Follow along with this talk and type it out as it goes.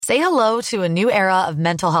Say hello to a new era of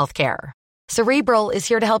mental health care. Cerebral is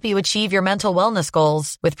here to help you achieve your mental wellness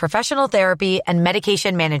goals with professional therapy and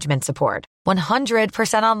medication management support.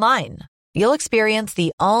 100% online. You'll experience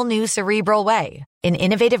the all-new Cerebral Way, an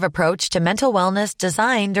innovative approach to mental wellness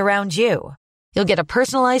designed around you. You'll get a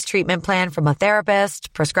personalized treatment plan from a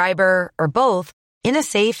therapist, prescriber, or both in a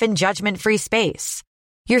safe and judgment-free space.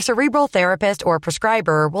 Your Cerebral therapist or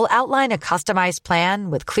prescriber will outline a customized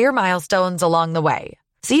plan with clear milestones along the way,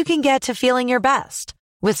 so you can get to feeling your best.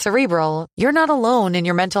 With Cerebral, you're not alone in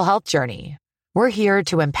your mental health journey. We're here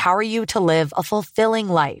to empower you to live a fulfilling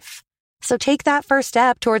life. So take that first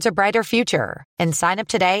step towards a brighter future and sign up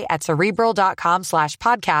today at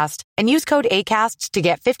Cerebral.com/podcast and use code ACAST to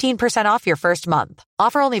get 15% off your first month.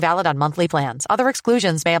 Offer only valid on monthly plans. Other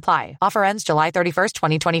exclusions may apply. Offer ends July 31st,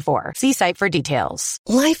 2024. See site for details.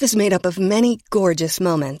 Life is made up of many gorgeous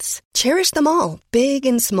moments. Cherish them all, big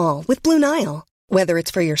and small, with Blue Nile. Whether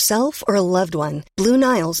it's for yourself or a loved one, Blue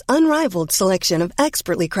Nile's unrivaled selection of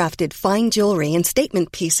expertly crafted fine jewelry and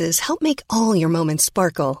statement pieces help make all your moments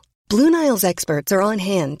sparkle. Blue Nile's experts are on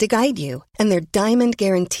hand to guide you, and their diamond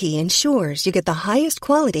guarantee ensures you get the highest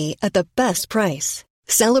quality at the best price.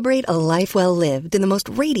 Celebrate a life well lived in the most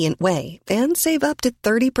radiant way and save up to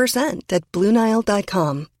 30% at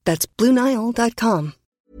BlueNile.com. That's BlueNile.com.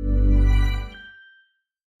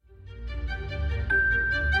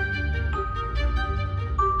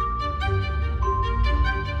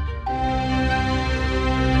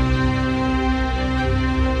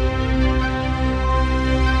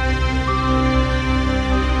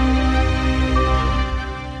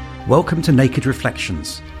 Welcome to Naked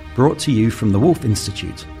Reflections, brought to you from the Wolf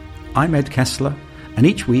Institute. I'm Ed Kessler, and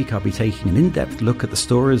each week I'll be taking an in-depth look at the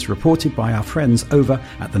stories reported by our friends over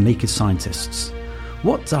at The Naked Scientists.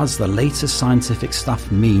 What does the latest scientific stuff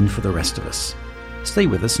mean for the rest of us? Stay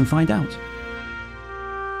with us and find out.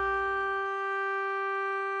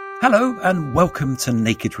 Hello, and welcome to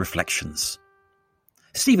Naked Reflections.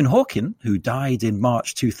 Stephen Hawking, who died in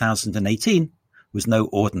March 2018, was no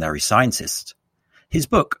ordinary scientist. His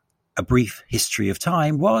book, A Brief History of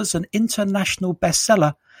Time, was an international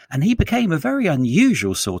bestseller, and he became a very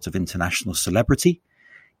unusual sort of international celebrity,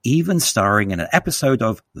 even starring in an episode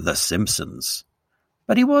of The Simpsons.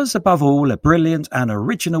 But he was, above all, a brilliant and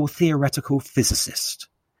original theoretical physicist.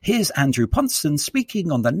 Here's Andrew Pontzen speaking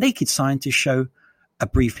on the Naked Scientist show, A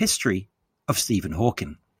Brief History of Stephen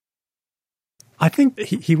Hawking. I think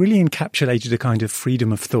he really encapsulated a kind of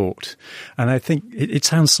freedom of thought. And I think it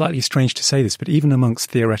sounds slightly strange to say this, but even amongst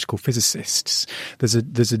theoretical physicists, there's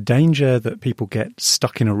a danger that people get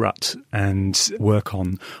stuck in a rut and work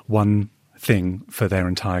on one thing for their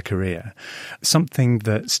entire career. Something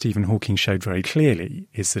that Stephen Hawking showed very clearly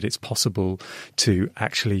is that it's possible to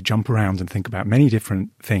actually jump around and think about many different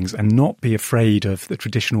things and not be afraid of the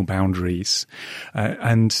traditional boundaries.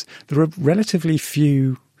 And there are relatively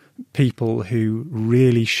few people who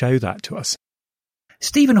really show that to us.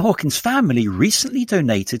 Stephen Hawking's family recently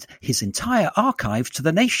donated his entire archive to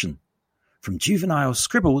the nation, from juvenile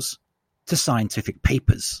scribbles to scientific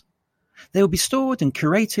papers. They will be stored and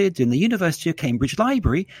curated in the University of Cambridge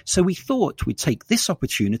Library, so we thought we'd take this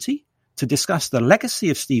opportunity to discuss the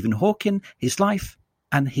legacy of Stephen Hawking, his life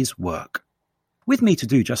and his work. With me to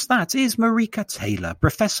do just that is Marika Taylor,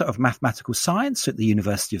 Professor of Mathematical Science at the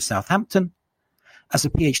University of Southampton. As a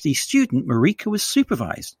PhD student, Marika was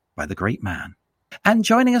supervised by the great man. And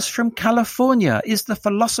joining us from California is the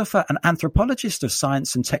philosopher and anthropologist of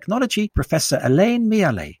science and technology, Professor Elaine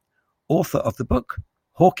Miale, author of the book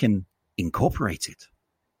Hawking Incorporated.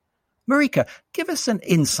 Marika, give us an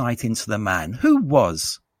insight into the man. Who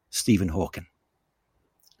was Stephen Hawking?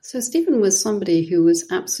 So Stephen was somebody who was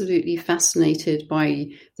absolutely fascinated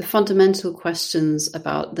by the fundamental questions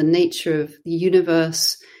about the nature of the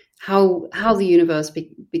universe, how the universe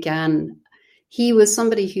began. He was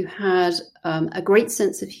somebody who had a great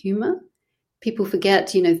sense of humor. People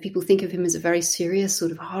forget, people think of him as a very serious,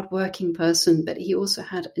 sort of hardworking person, but he also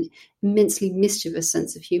had an immensely mischievous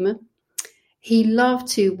sense of humor. He loved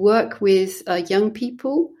to work with young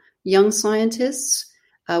people, young scientists,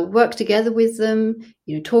 work together with them,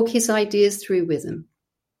 talk his ideas through with them.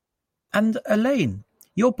 And Elaine,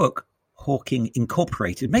 your book, Hawking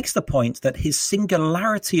Incorporated, makes the point that his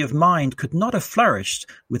singularity of mind could not have flourished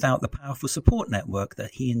without the powerful support network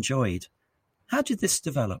that he enjoyed. How did this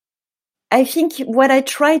develop? I think what I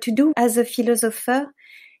try to do as a philosopher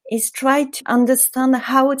is try to understand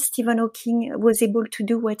how Stephen Hawking was able to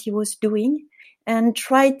do what he was doing and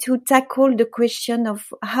try to tackle the question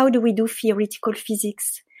of how do we do theoretical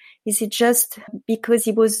physics. Is it just because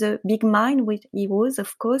he was a big mind, which he was,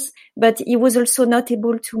 of course, but he was also not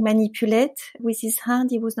able to manipulate with his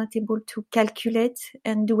hand. He was not able to calculate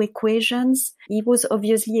and do equations. He was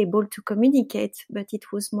obviously able to communicate, but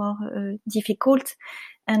it was more difficult.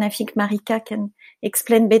 And I think Marika can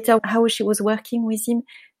explain better how she was working with him.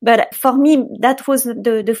 But for me, that was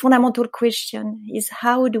the fundamental question, is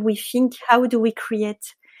how do we think? How do we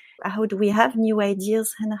create? How do we have new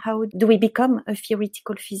ideas, and how do we become a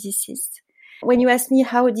theoretical physicist? When you ask me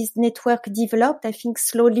how this network developed, I think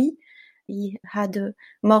slowly he had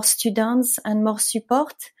more students and more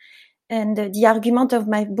support. And the argument of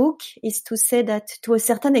my book is to say that to a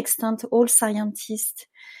certain extent, all scientists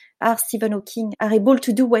are Stephen Hawking, are able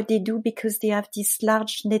to do what they do because they have this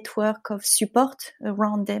large network of support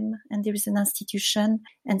around them. And there is an institution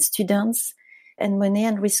and students and money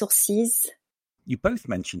and resources. You both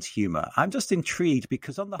mentioned humour. I'm just intrigued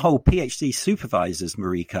because on the whole, PhD supervisors,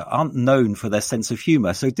 Marika, aren't known for their sense of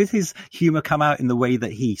humour. So did his humour come out in the way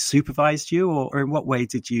that he supervised you, or in what way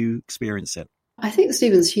did you experience it? I think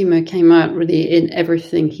Stephen's humour came out really in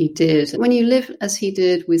everything he did. When you live as he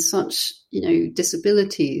did with such,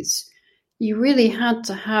 disabilities, you really had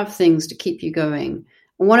to have things to keep you going.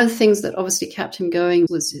 And one of the things that obviously kept him going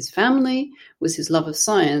was his family, was his love of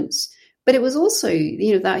science. But it was also,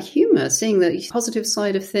 that humour, seeing the positive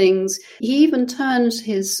side of things. He even turned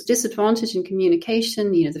his disadvantage in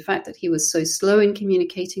communication, the fact that he was so slow in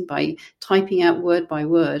communicating by typing out word by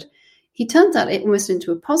word. He turned that almost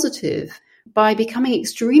into a positive by becoming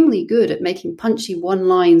extremely good at making punchy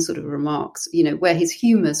one-line sort of remarks, where his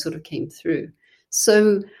humour sort of came through.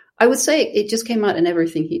 So I would say it just came out in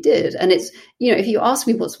everything he did. And it's, if you ask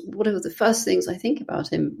me what are the first things I think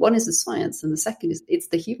about him, one is the science, and the second is it's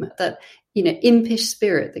the humor, that, impish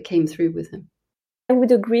spirit that came through with him. I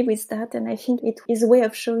would agree with that. And I think it is a way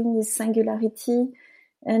of showing his singularity.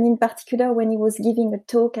 And in particular, when he was giving a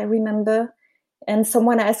talk, I remember, and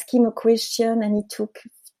someone asked him a question and he took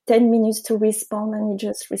 10 minutes to respond, and he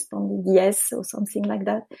just responded yes or something like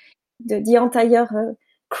that. The entire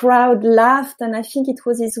crowd laughed, and I think it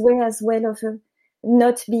was his way as well of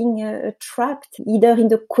not being trapped either in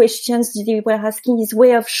the questions they were asking, his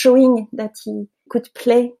way of showing that he could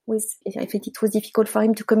play with. I think it was difficult for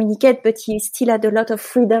him to communicate, but he still had a lot of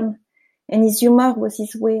freedom, and his humor was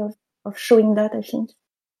his way of showing that, I think.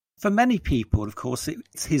 For many people, of course,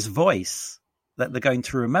 it's his voice that they're going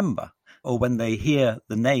to remember. Or when they hear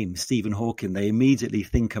the name Stephen Hawking, they immediately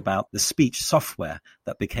think about the speech software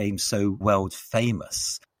that became so world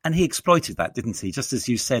famous. And he exploited that, didn't he? Just as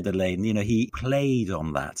you said, Elaine, he played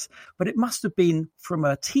on that. But it must have been, from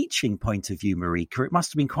a teaching point of view, Marika, it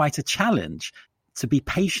must have been quite a challenge to be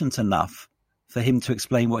patient enough for him to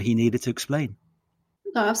explain what he needed to explain.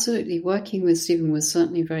 No, absolutely. Working with Stephen was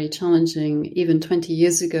certainly very challenging. Even 20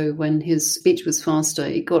 years ago, when his speech was faster,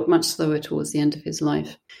 it got much slower towards the end of his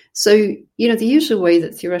life. So, the usual way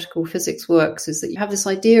that theoretical physics works is that you have this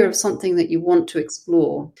idea of something that you want to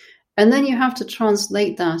explore, and then you have to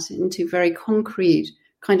translate that into very concrete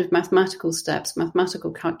kind of mathematical steps,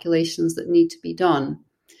 mathematical calculations that need to be done.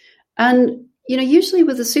 And usually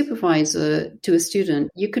with a supervisor to a student,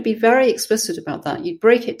 you could be very explicit about that. You'd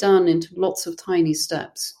break it down into lots of tiny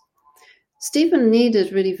steps. Stephen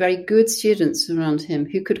needed really very good students around him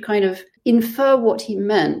who could kind of infer what he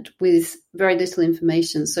meant with very little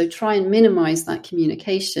information. So try and minimize that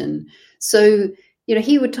communication. So,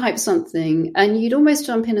 he would type something and you'd almost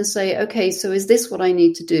jump in and say, okay, so is this what I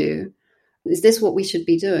need to do? Is this what we should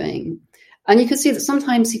be doing? And you could see that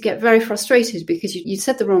sometimes he'd get very frustrated because you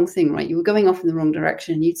said the wrong thing, right? You were going off in the wrong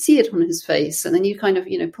direction. You'd see it on his face, and then you kind of,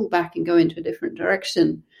 pull back and go into a different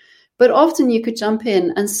direction. But often you could jump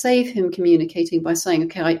in and save him communicating by saying,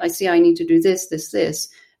 okay, I see I need to do this, this, this.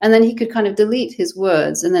 And then he could kind of delete his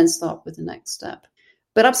words and then start with the next step.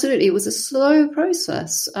 But absolutely, it was a slow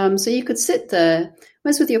process. So you could sit there,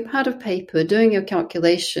 almost with your pad of paper, doing your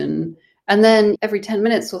calculation. And then every 10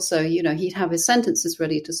 minutes or so, he'd have his sentences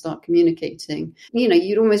ready to start communicating.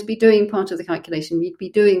 You'd almost be doing part of the calculation. You'd be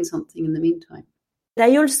doing something in the meantime.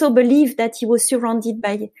 I also believe that he was surrounded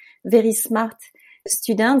by very smart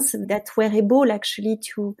students that were able actually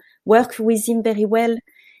to work with him very well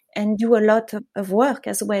and do a lot of work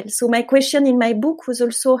as well. So my question in my book was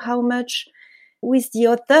also how much with the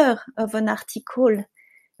author of an article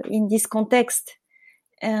in this context,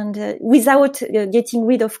 and without getting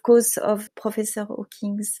rid, of course, of Professor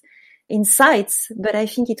Hawking's insights. But I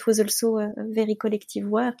think it was also a very collective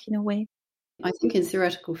work in a way. I think in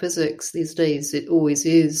theoretical physics these days, it always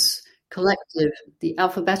is collective, the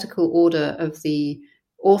alphabetical order of the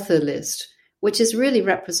author list, which is really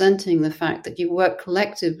representing the fact that you work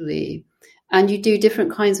collectively and you do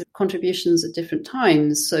different kinds of contributions at different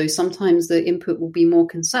times. So sometimes the input will be more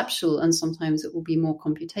conceptual and sometimes it will be more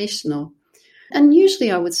computational. And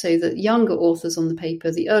usually I would say that younger authors on the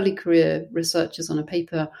paper, the early career researchers on a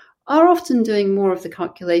paper, are often doing more of the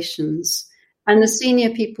calculations, and the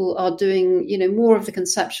senior people are doing, more of the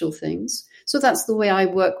conceptual things. So that's the way I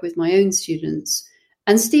work with my own students.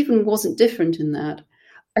 And Stephen wasn't different in that.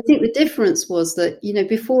 I think the difference was that,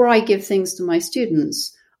 before I give things to my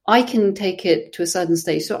students, I can take it to a certain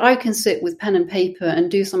stage. So I can sit with pen and paper and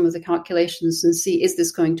do some of the calculations and see, is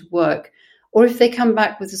this going to work? Or if they come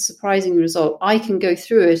back with a surprising result, I can go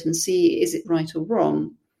through it and see, is it right or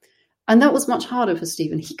wrong? And that was much harder for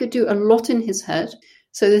Stephen. He could do a lot in his head.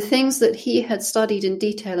 So the things that he had studied in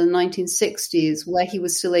detail in the 1960s, where he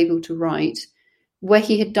was still able to write, where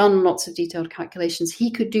he had done lots of detailed calculations,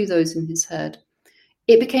 he could do those in his head.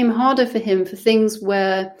 It became harder for him for things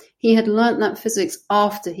where he had learnt that physics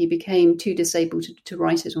after he became too disabled to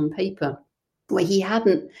write it on paper, where he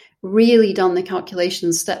hadn't really done the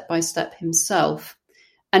calculations step by step himself.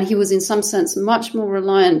 And he was in some sense much more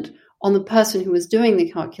reliant on the person who was doing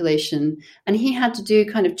the calculation. And he had to do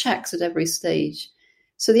kind of checks at every stage.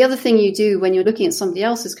 So the other thing you do when you're looking at somebody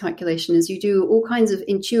else's calculation is you do all kinds of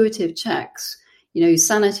intuitive checks,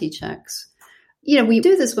 sanity checks. We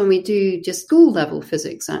do this when we do just school level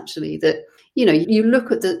physics, actually, that, you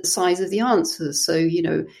look at the size of the answers. So,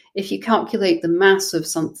 if you calculate the mass of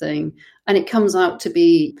something and it comes out to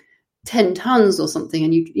be 10 tons or something,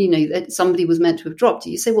 and somebody was meant to have dropped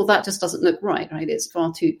it, you say, well, that just doesn't look right? It's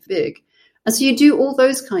far too big. And so you do all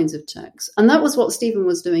those kinds of checks. And that was what Stephen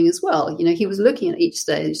was doing as well. He was looking at each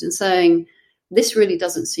stage and saying, this really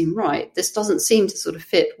doesn't seem right. This doesn't seem to sort of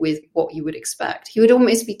fit with what you would expect. He would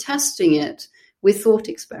almost be testing it with thought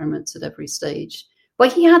experiments at every stage.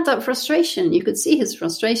 But he had that frustration. You could see his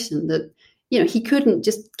frustration that, he couldn't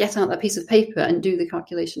just get out that piece of paper and do the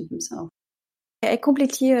calculation himself. I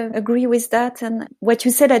completely agree with that. And what you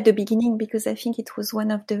said at the beginning, because I think it was one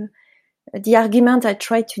of the argument I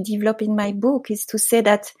tried to develop in my book, is to say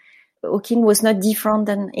that Hawking was not different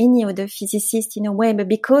than any other physicist in a way, but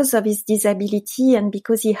because of his disability and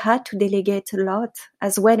because he had to delegate a lot,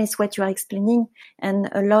 as well as what you are explaining, and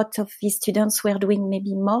a lot of his students were doing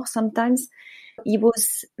maybe more sometimes, he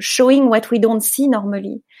was showing what we don't see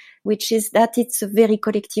normally, which is that it's a very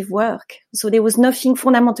collective work. So there was nothing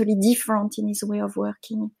fundamentally different in his way of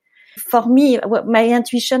working. For me, my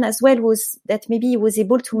intuition as well was that maybe he was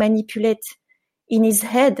able to manipulate in his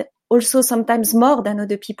head also sometimes more than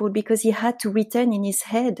other people, because he had to retain in his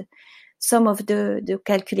head some of the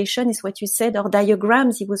calculation, is what you said, or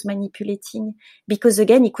diagrams he was manipulating, because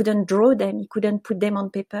again, he couldn't draw them, he couldn't put them on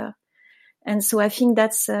paper. And so I think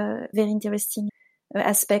that's a very interesting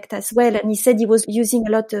aspect as well. And he said he was using a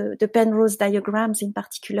lot the Penrose diagrams in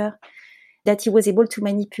particular, that he was able to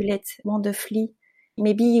manipulate wonderfully.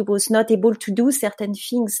 Maybe he was not able to do certain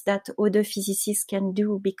things that other physicists can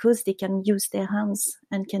do because they can use their hands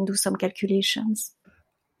and can do some calculations.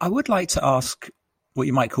 I would like to ask what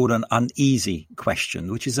you might call an uneasy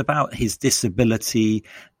question, which is about his disability,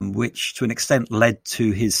 which to an extent led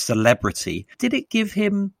to his celebrity. Did it give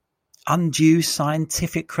him undue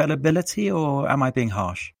scientific credibility, or am I being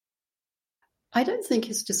harsh? I don't think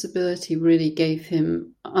his disability really gave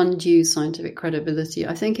him undue scientific credibility.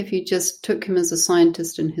 I think if you just took him as a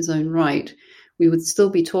scientist in his own right, we would still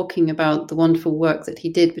be talking about the wonderful work that he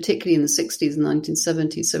did, particularly in the 60s and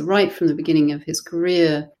 1970s. So right from the beginning of his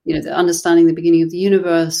career, the understanding the beginning of the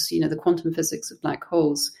universe, the quantum physics of black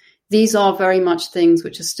holes. These are very much things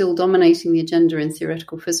which are still dominating the agenda in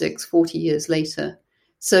theoretical physics 40 years later.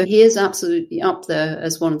 So he is absolutely up there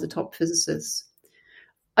as one of the top physicists.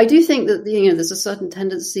 I do think that, there's a certain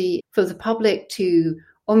tendency for the public to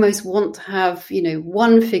almost want to have,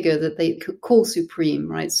 one figure that they call supreme,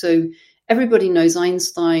 right? So everybody knows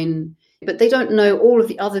Einstein, but they don't know all of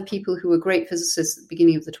the other people who were great physicists at the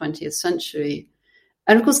beginning of the 20th century.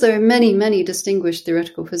 And of course, there are many, many distinguished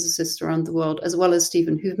theoretical physicists around the world, as well as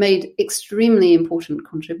Stephen, who've made extremely important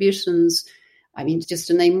contributions. I mean, just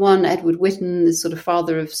to name one, Edward Witten, the sort of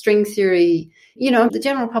father of string theory. The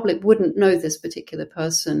general public wouldn't know this particular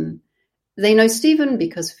person. They know Stephen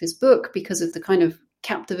because of his book, because of the kind of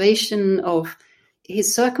captivation of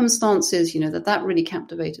his circumstances, that really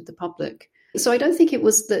captivated the public. So I don't think it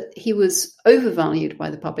was that he was overvalued by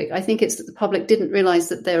the public. I think it's that the public didn't realize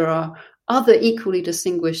that there are other equally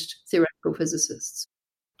distinguished theoretical physicists.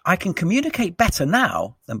 I can communicate better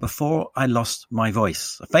now than before I lost my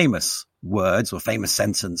voice. A famous words or famous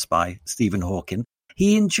sentence by Stephen Hawking.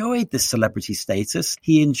 He enjoyed this celebrity status.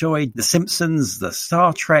 He enjoyed The Simpsons, the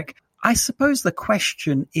Star Trek. I suppose the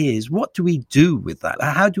question is, what do we do with that?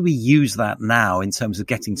 How do we use that now in terms of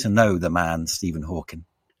getting to know the man, Stephen Hawking?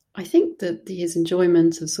 I think that his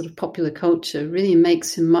enjoyment of sort of popular culture really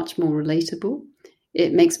makes him much more relatable.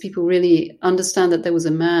 It makes people really understand that there was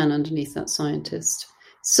a man underneath that scientist.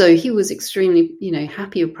 So he was extremely,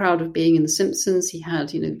 happy or proud of being in The Simpsons. He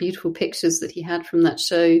had, beautiful pictures that he had from that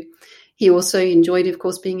show. He also enjoyed, of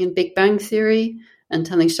course, being in Big Bang Theory and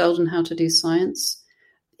telling Sheldon how to do science.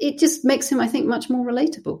 It just makes him, I think, much more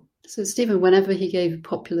relatable. So Stephen, whenever he gave a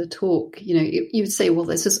popular talk, you would say, well,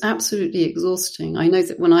 this is absolutely exhausting. I know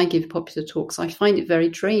that when I give popular talks, I find it very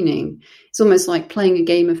draining. It's almost like playing a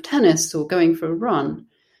game of tennis or going for a run.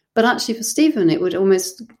 But actually for Stephen, it would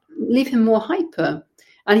almost leave him more hyper.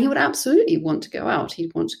 And he would absolutely want to go out.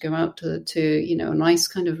 He'd want to go out to a nice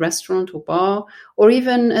kind of restaurant or bar, or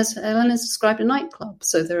even, as Ellen has described, a nightclub.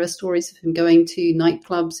 So there are stories of him going to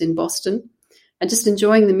nightclubs in Boston and just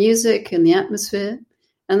enjoying the music and the atmosphere.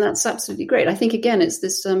 And that's absolutely great. I think, again, it's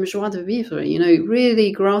this joie de vivre,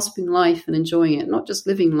 really grasping life and enjoying it, not just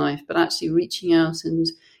living life, but actually reaching out and,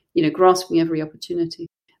 grasping every opportunity.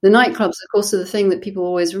 The nightclubs, of course, are the thing that people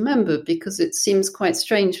always remember because it seems quite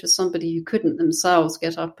strange for somebody who couldn't themselves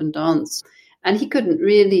get up and dance. And he couldn't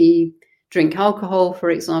really drink alcohol, for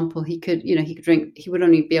example. He could drink, he would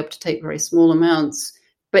only be able to take very small amounts.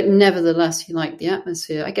 But nevertheless, he liked the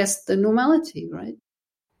atmosphere. I guess the normality, right?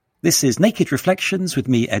 This is Naked Reflections with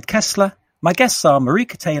me, Ed Kessler. My guests are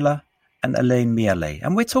Marika Taylor and Elaine Mialet,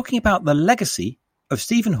 and we're talking about the legacy of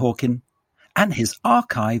Stephen Hawking and his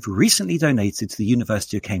archive recently donated to the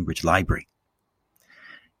University of Cambridge Library.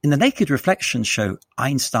 In the Naked Reflections show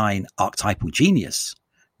Einstein, Archetypal Genius,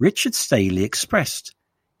 Richard Staley expressed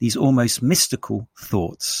these almost mystical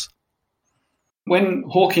thoughts. When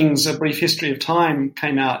Hawking's A Brief History of Time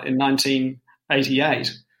came out in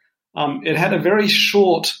 1988, it had a very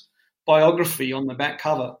short biography on the back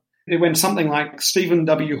cover. It went something like, Stephen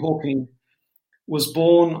W. Hawking was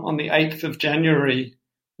born on the 8th of January,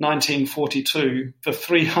 1942, the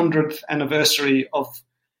 300th anniversary of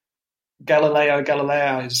Galileo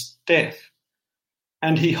Galilei's death,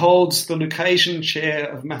 and he holds the Lucasian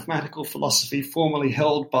Chair of Mathematical Philosophy formerly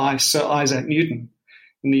held by Sir Isaac Newton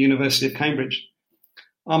in the University of Cambridge.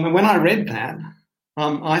 And when I read that,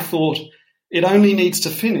 I thought it only needs to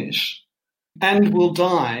finish and will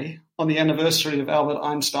die on the anniversary of Albert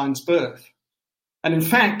Einstein's birth. And in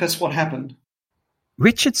fact, that's what happened.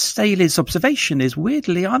 Richard Staley's observation is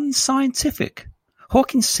weirdly unscientific.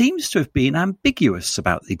 Hawking seems to have been ambiguous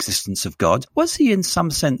about the existence of God. Was he in some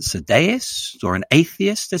sense a deist or an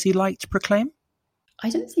atheist, as he liked to proclaim? I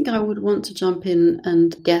don't think I would want to jump in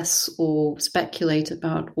and guess or speculate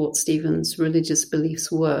about what Stephen's religious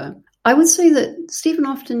beliefs were. I would say that Stephen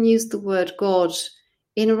often used the word God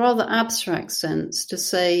in a rather abstract sense to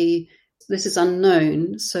say this is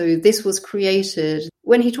unknown, so this was created.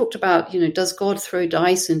 When he talked about, does God throw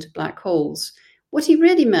dice into black holes? What he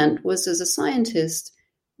really meant was, as a scientist,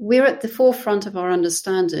 we're at the forefront of our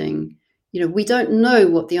understanding. We don't know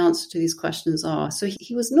what the answer to these questions are. So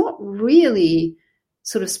he was not really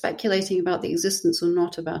sort of speculating about the existence or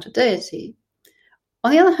not about a deity.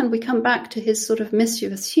 On the other hand, we come back to his sort of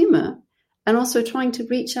mischievous humor and also trying to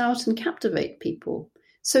reach out and captivate people.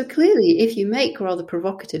 So clearly, if you make rather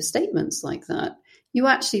provocative statements like that, you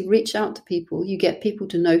actually reach out to people, you get people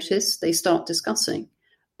to notice, they start discussing.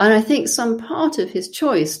 And I think some part of his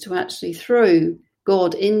choice to actually throw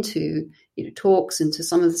God into talks, into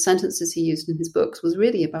some of the sentences he used in his books was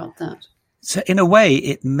really about that. So in a way,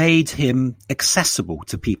 it made him accessible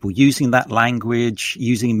to people, using that language,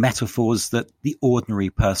 using metaphors that the ordinary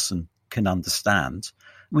person can understand.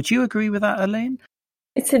 Would you agree with that, Elaine?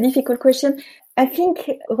 It's a difficult question. I think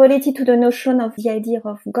related to the notion of the idea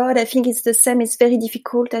of God, I think it's the same. It's very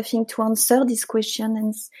difficult, I think, to answer this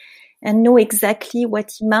question and know exactly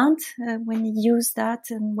what he meant when he used that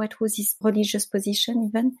and what was his religious position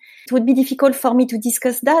even. It would be difficult for me to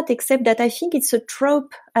discuss that, except that I think it's a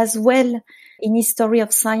trope as well in history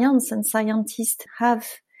of science, and scientists have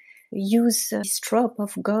used this trope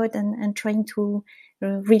of God and trying to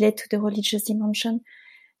relate to the religious dimension.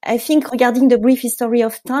 I think regarding the brief history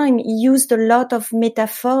of time, he used a lot of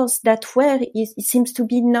metaphors that were, it seems to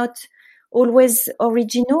be not always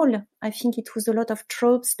original. I think it was a lot of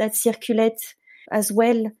tropes that circulate as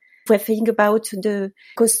well. We're thinking about the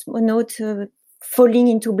cosmonaut falling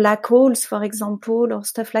into black holes, for example, or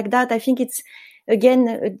stuff like that. I think it's,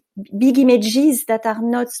 again, big images that are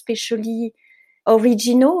not especially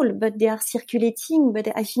original, but they are circulating. But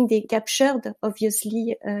I think they captured,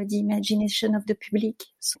 obviously, the imagination of the public.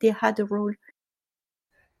 So they had a role.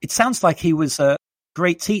 It sounds like he was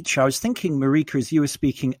great teacher. I was thinking, Marika, as you were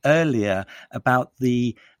speaking earlier about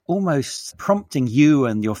the almost prompting you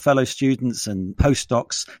and your fellow students and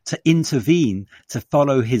postdocs to intervene, to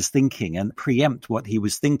follow his thinking and preempt what he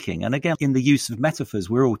was thinking. And again, in the use of metaphors,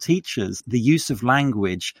 we're all teachers. The use of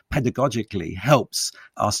language pedagogically helps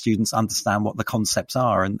our students understand what the concepts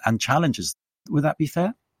are and challenges. Would that be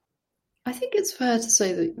fair? I think it's fair to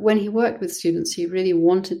say that when he worked with students, he really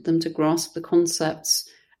wanted them to grasp the concepts,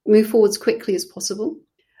 move forward as quickly as possible.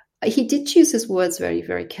 He did choose his words very,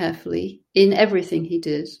 very carefully in everything he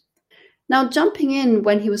did. Now, jumping in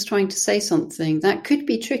when he was trying to say something, that could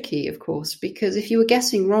be tricky, of course, because if you were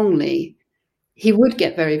guessing wrongly, he would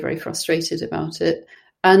get very, very frustrated about it.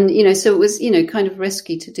 And, so it was, kind of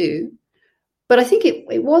risky to do. But I think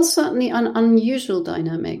it was certainly an unusual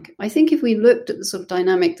dynamic. I think if we looked at the sort of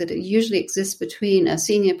dynamic that usually exists between a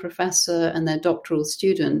senior professor and their doctoral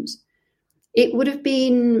student, it would have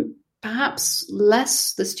been perhaps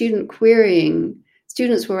less the student querying.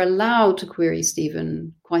 Students were allowed to query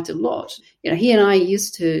Stephen quite a lot. He and I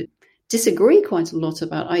used to disagree quite a lot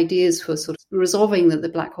about ideas for sort of resolving the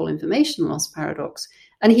black hole information loss paradox.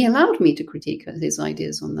 And he allowed me to critique his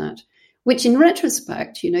ideas on that, which in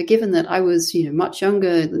retrospect, given that I was, much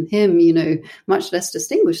younger than him, much less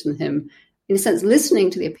distinguished than him, in a sense, listening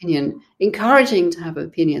to the opinion, encouraging to have an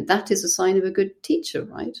opinion, that is a sign of a good teacher,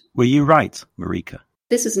 right? Were you right, Marika?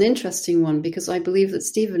 This is an interesting one because I believe that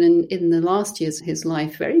Stephen in the last years of his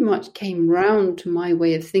life very much came round to my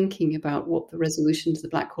way of thinking about what the resolution to the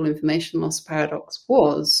black hole information loss paradox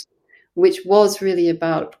was, which was really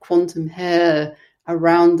about quantum hair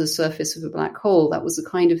around the surface of a black hole. That was the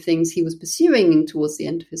kind of things he was pursuing towards the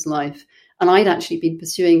end of his life. And I'd actually been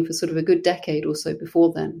pursuing for sort of a good decade or so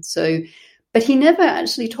before then. But he never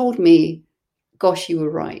actually told me, gosh, you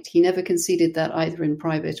were right. He never conceded that either in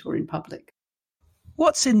private or in public.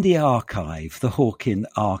 What's in the archive, the Hawking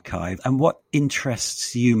archive, and what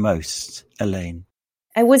interests you most, Elaine?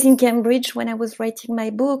 I was in Cambridge when I was writing my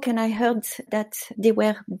book, and I heard that they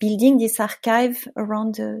were building this archive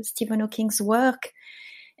around Stephen Hawking's work.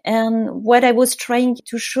 And what I was trying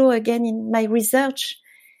to show again in my research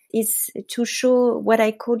is to show what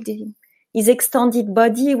I call his extended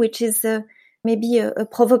body, which is maybe a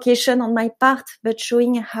provocation on my part, but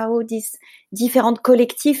showing how these different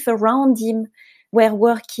collectives around him were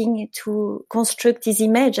working to construct his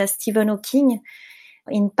image as Stephen Hawking,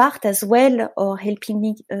 in part as well, or helping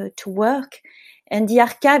me to work. And the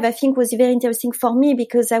archive, I think, was very interesting for me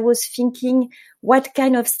because I was thinking, what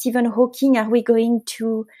kind of Stephen Hawking are we going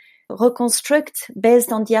to reconstruct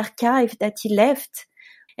based on the archive that he left?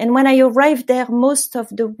 And when I arrived there, most of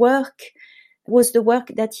the work was the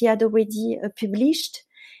work that he had already published.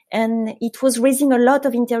 And it was raising a lot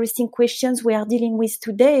of interesting questions we are dealing with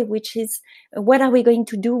today, which is what are we going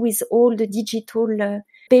to do with all the digital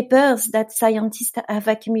papers that scientists have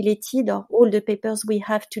accumulated, or all the papers we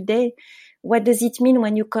have today? What does it mean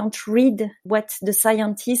when you can't read what the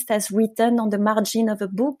scientist has written on the margin of a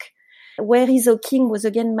book? Where is Hawking was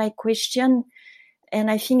again my question.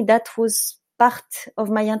 And I think that was part of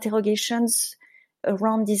my interrogations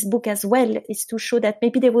around this book as well, is to show that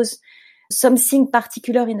maybe there was something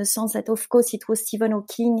particular in the sense that, of course, it was Stephen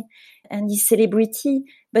Hawking and his celebrity,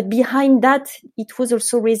 but behind that, it was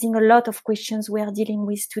also raising a lot of questions we are dealing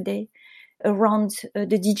with today around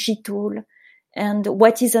the digital and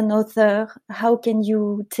what is an author, how can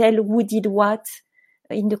you tell who did what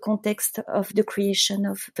in the context of the creation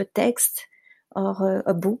of a text or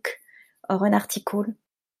a book or an article.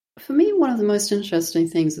 For me, one of the most interesting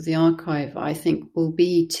things of the archive, I think, will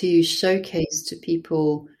be to showcase to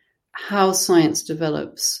people how science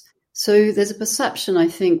develops. So there's a perception, I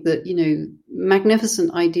think, that,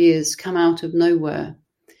 magnificent ideas come out of nowhere.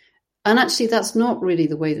 And actually, that's not really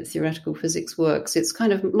the way that theoretical physics works. It's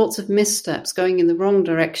kind of lots of missteps, going in the wrong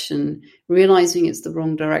direction, realizing it's the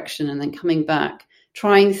wrong direction, and then coming back,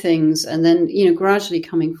 trying things, and then, gradually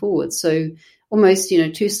coming forward. So almost,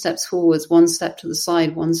 2 steps forwards, 1 step to the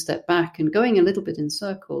side, 1 step back, and going a little bit in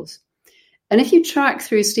circles. And if you track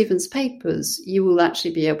through Stephen's papers, you will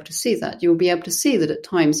actually be able to see that. You'll be able to see that at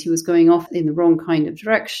times he was going off in the wrong kind of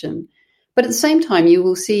direction. But at the same time, you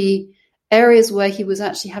will see areas where he was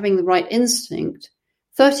actually having the right instinct.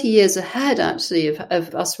 30 years ahead, actually,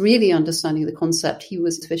 of us really understanding the concept, he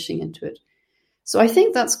was fishing into it. So I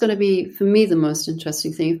think that's going to be, for me, the most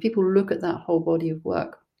interesting thing, if people look at that whole body of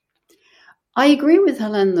work. I agree with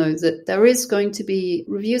Hélène, though, that there is going to be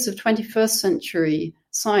reviews of 21st century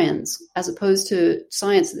science as opposed to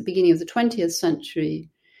science at the beginning of the 20th century.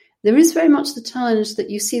 There is very much the challenge that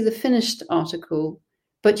you see the finished article,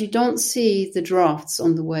 but you don't see the drafts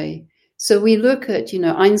on the way. So we look at,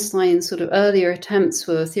 Einstein's sort of earlier attempts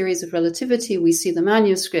for theories of relativity. We see the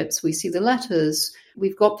manuscripts, we see the letters.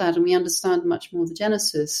 We've got that and we understand much more the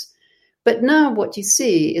genesis. But now what you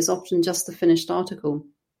see is often just the finished article.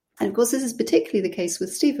 And of course, this is particularly the case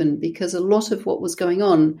with Stephen, because a lot of what was going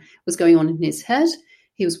on in his head.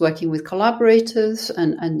 He was working with collaborators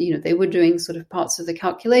and they were doing sort of parts of the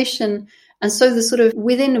calculation. And so the sort of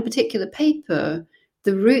within a particular paper,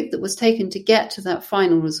 the route that was taken to get to that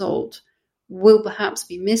final result will perhaps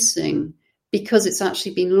be missing because it's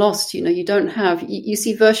actually been lost. You don't have, you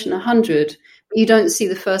see version 100, but you don't see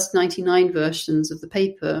the first 99 versions of the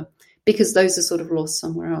paper because those are sort of lost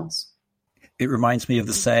somewhere else. It reminds me of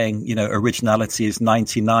the saying, originality is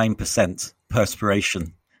 99%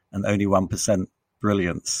 perspiration and only 1%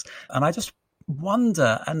 brilliance. And I just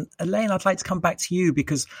wonder, and Elaine, I'd like to come back to you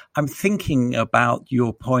because I'm thinking about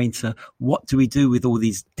your point, what do we do with all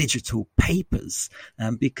these digital papers?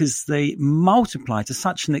 Because they multiply to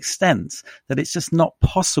such an extent that it's just not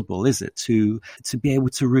possible, is it, to be able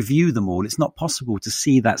to review them all? It's not possible to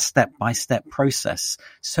see that step-by-step process.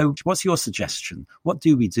 So what's your suggestion? What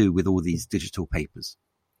do we do with all these digital papers?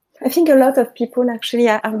 I think a lot of people actually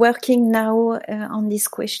are working now on these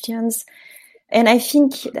questions. And I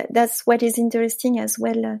think that's what is interesting as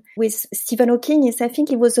well with Stephen Hawking is I think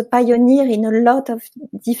he was a pioneer in a lot of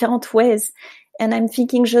different ways. And I'm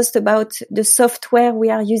thinking just about the software we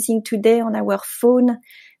are using today on our phone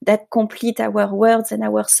that complete our words and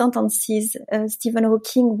our sentences. Stephen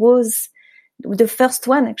Hawking was the first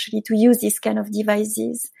one actually to use this kind of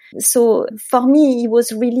devices. So for me, he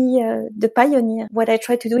was really the pioneer. What I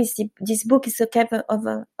try to do is this book is a kind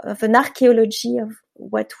of an archaeology of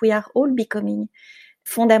what we are all becoming,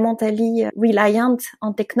 fundamentally reliant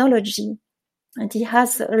on technology. And it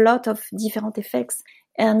has a lot of different effects.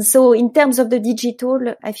 And so in terms of the digital,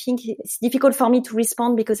 I think it's difficult for me to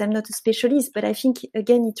respond because I'm not a specialist, but I think,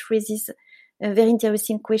 again, it raises a very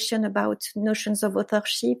interesting question about notions of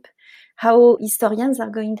authorship, how historians are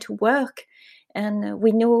going to work. And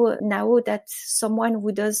we know now that someone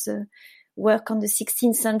who does work on the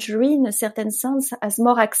 16th century, in a certain sense, has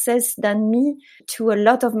more access than me to a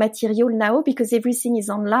lot of material now because everything is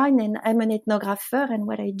online and I'm an ethnographer and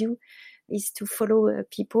what I do is to follow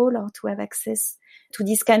people or to have access to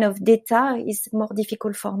this kind of data is more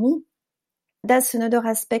difficult for me. That's another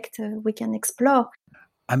aspect we can explore.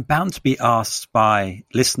 I'm bound to be asked by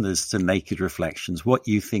listeners to Naked Reflections what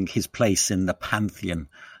you think his place in the pantheon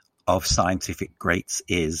of scientific greats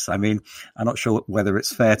is. I mean, I'm not sure whether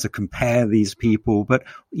it's fair to compare these people, but,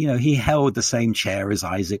 he held the same chair as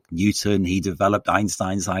Isaac Newton. He developed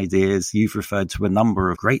Einstein's ideas. You've referred to a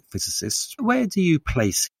number of great physicists. Where do you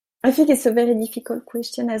place? I think it's a very difficult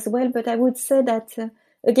question as well, but I would say that,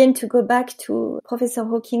 again, to go back to Professor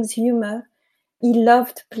Hawking's humor, he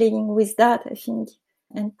loved playing with that, I think,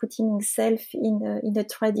 and putting himself in the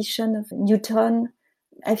tradition of Newton.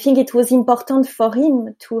 I think it was important for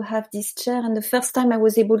him to have this chair. And the first time I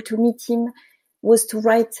was able to meet him was to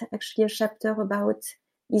write actually a chapter about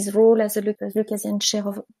his role as a Lucasian chair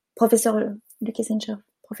of Professor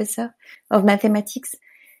of mathematics.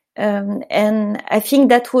 And I think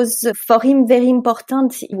that was for him very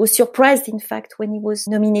important. He was surprised, in fact, when he was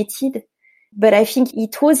nominated. But I think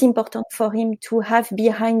it was important for him to have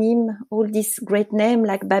behind him all this great name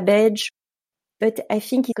like Babbage. But I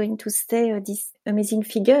think he's going to stay this amazing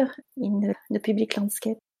figure in the public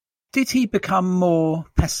landscape. Did he become more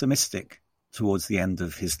pessimistic towards the end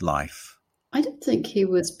of his life? I don't think he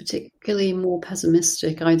was particularly more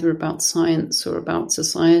pessimistic either about science or about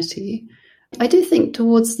society. I do think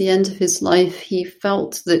towards the end of his life, he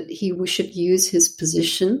felt that he should use his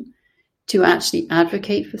position to actually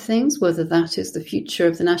advocate for things, whether that is the future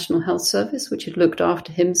of the National Health Service, which had looked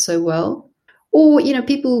after him so well. Or,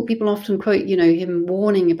 people often quote, him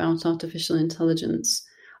warning about artificial intelligence.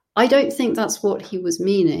 I don't think that's what he was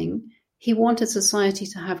meaning. He wanted society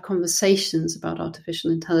to have conversations about artificial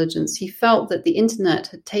intelligence. He felt that the internet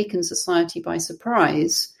had taken society by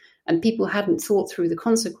surprise and people hadn't thought through the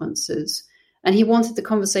consequences. And he wanted the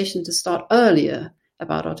conversation to start earlier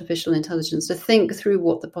about artificial intelligence, to think through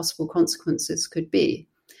what the possible consequences could be.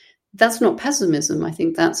 That's not pessimism. I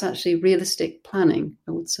think that's actually realistic planning,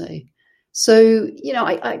 I would say. So,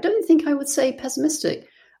 I don't think I would say pessimistic.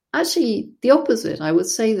 Actually, the opposite. I would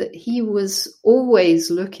say that he was always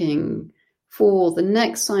looking for the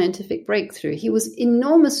next scientific breakthrough. He was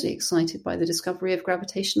enormously excited by the discovery of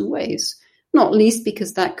gravitational waves, not least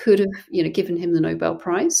because that could have, given him the Nobel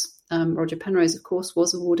Prize. Roger Penrose, of course,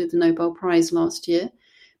 was awarded the Nobel Prize last year.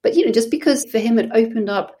 But, just because for him it opened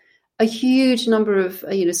up a huge number of,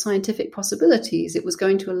 scientific possibilities, it was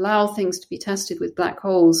going to allow things to be tested with black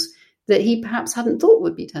holes that he perhaps hadn't thought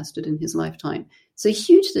would be tested in his lifetime. So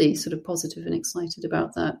hugely sort of positive and excited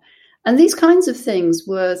about that. And these kinds of things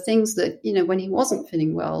were things that, when he wasn't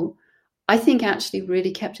feeling well, I think actually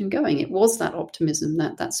really kept him going. It was that optimism,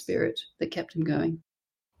 that spirit that kept him going.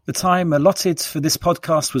 The time allotted for this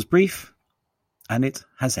podcast was brief, and it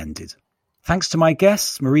has ended. Thanks to my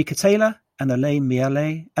guests, Marika Taylor and Elaine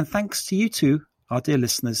Miele, and thanks to you two, our dear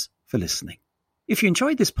listeners, for listening. If you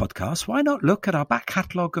enjoyed this podcast, why not look at our back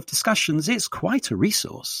catalogue of discussions? It's quite a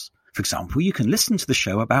resource. For example, you can listen to the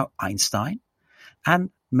show about Einstein and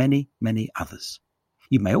many, many others.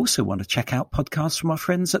 You may also want to check out podcasts from our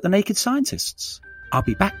friends at The Naked Scientists. I'll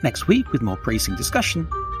be back next week with more bracing discussion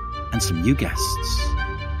and some new guests.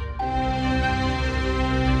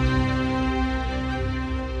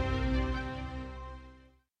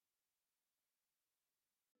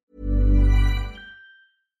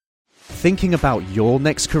 Thinking about your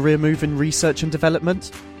next career move in research and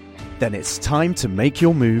development? Then it's time to make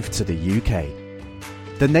your move to the UK.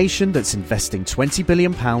 The nation that's investing £20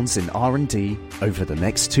 billion in R&D over the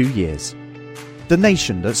next 2 years. The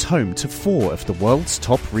nation that's home to 4 of the world's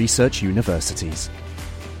top research universities.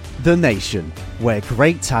 The nation where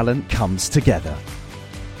great talent comes together.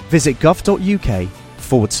 Visit gov.uk/great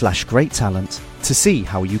talent to see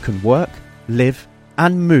how you can work, live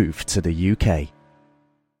and move to the UK.